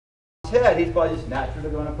head, he's probably just naturally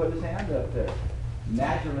going to put his hand up there.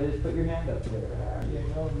 Naturally, just put your hand up there. There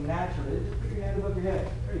you go. Naturally, just put your hand above your head.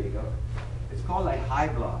 There you go. It's called a high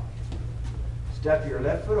block. Step your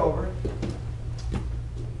left foot over.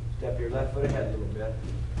 Step your left foot ahead a little bit.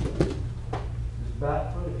 Just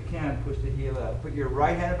back foot if you can, push the heel out. Put your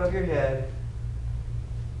right hand above your head.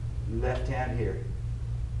 Left hand here.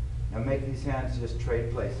 Now make these hands just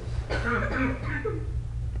trade places. Trade places.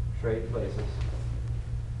 Trade places.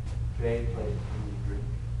 Trade places.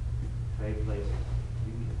 Trade places.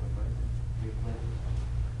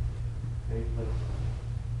 Trade places.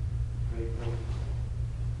 Trade places.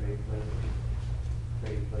 Trade places.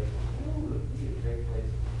 Trade places. Ooh, look at you. Trade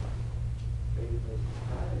places. Trade places.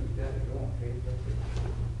 Ah, you got it going. Trade places.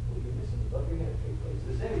 Oh, you're missing above your head. Trade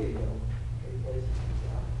places. There you go. Trade places.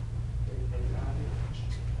 Trade places.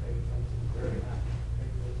 Trade places. Very nice.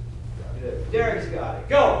 Trade places. Good. Derek's got it.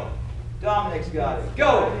 Go. Dominic's got it. Go.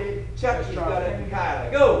 Chucky's got it. And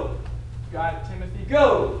Kyla. Go. Got it, Timothy.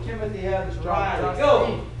 Go. Timothy has it. Riley.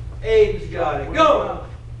 Go. Aiden's got it. Go.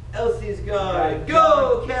 Elsie's got it.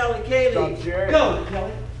 Go. Kelly. Kaylee. Go.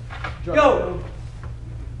 Kelly. Go.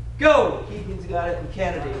 Go. Keegan's got it. And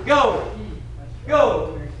Kennedy. Go.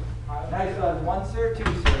 Go. Nice one. 1, sir. 2,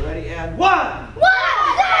 sir. Ready? And 1. 1,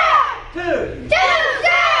 sir! 2. 2,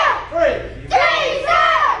 sir! 3. 3, sir!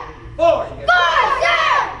 4. 4, sir!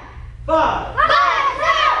 5. 5,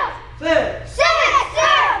 sir! 6. 6,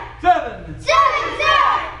 sir! 7. 7, sir!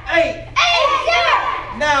 8. 8, sir!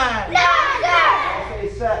 9. 9, sir! I'll say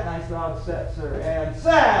set. Nice loud set, sir. And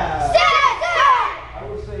set. Set, sir! I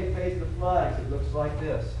will say face the flags. It looks like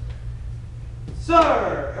this.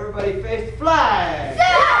 Sir! Everybody face the flag.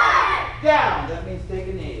 Sir! Down. That means take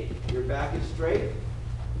a knee. Your back is straight.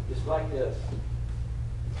 Just like this.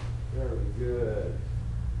 Very good.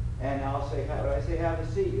 And I'll say, how do I say have a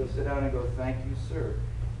seat? You'll sit down and go, thank you, sir.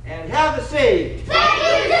 And have a seat.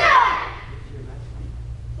 Thank you, sir!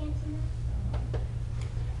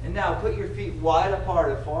 And now put your feet wide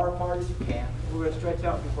apart, as far apart as you can. We're going to stretch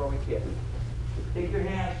out before we kick. Take your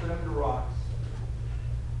hands, put them in the rocks.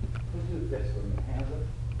 Let's do this one. Hands up.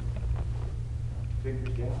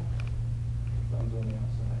 Fingers down. Thumbs on the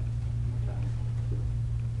outside. One more time.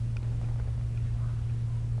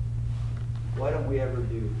 Why don't we ever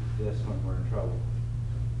do this when we're in trouble?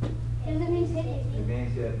 It means hit It me.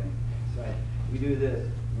 means hit me. So we do this.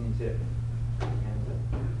 It means hit me. Hands up.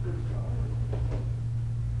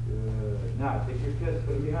 Good. Now take your fists,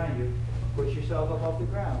 put them behind you. Push yourself up off the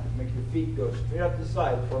ground. Make your feet go straight up the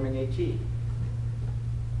side, forming a T.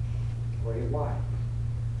 Or a Y.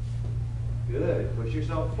 Good. Push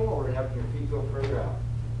yourself forward and have your feet go further out.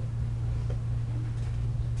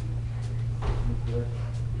 Good.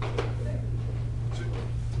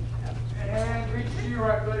 And reach to your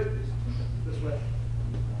right foot. This way.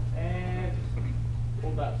 And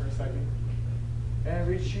hold that for a second. And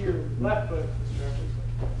reach to your left foot. This direction.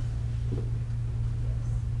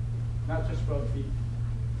 Not just both feet.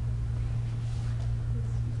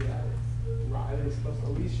 You got it. Riley's supposed to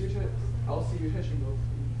release your hips. Elsie, you're touching both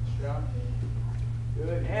feet. Strong.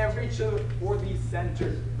 Good. And reach for the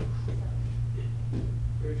center.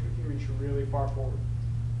 Good. You can reach really far forward.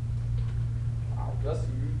 Wow, just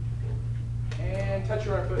you. And touch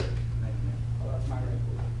your right foot. Oh, that's my right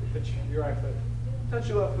foot. Touch your right foot. Touch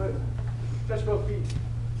your left foot. Touch both feet.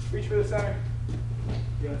 Reach for the center.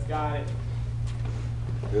 Yes, got it.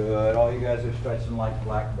 Good. All you guys are stretching like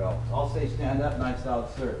black belts. I'll say stand up, nice loud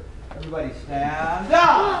sir. Everybody stand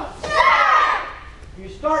up! Sir! You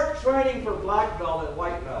start training for black belt at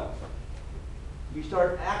white belt. You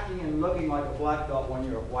start acting and looking like a black belt when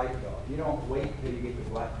you're a white belt. You don't wait till you get the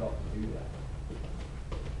black belt to do that.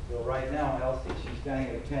 So right now, Elsie, she's standing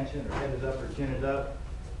at attention, her head is up, her chin is up.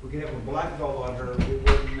 We could have a black belt on her, we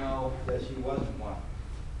wouldn't know that she wasn't one.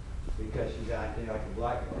 Because she's acting like a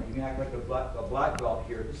black belt. You can act like a black belt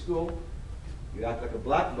here at the school. You act like a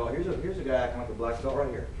black belt. Here's a guy acting like a black belt right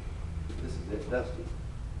here. This is it, Dusty.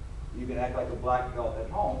 You can act like a black belt at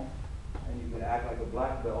home, and you can act like a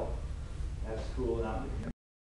black belt at school and out in the community.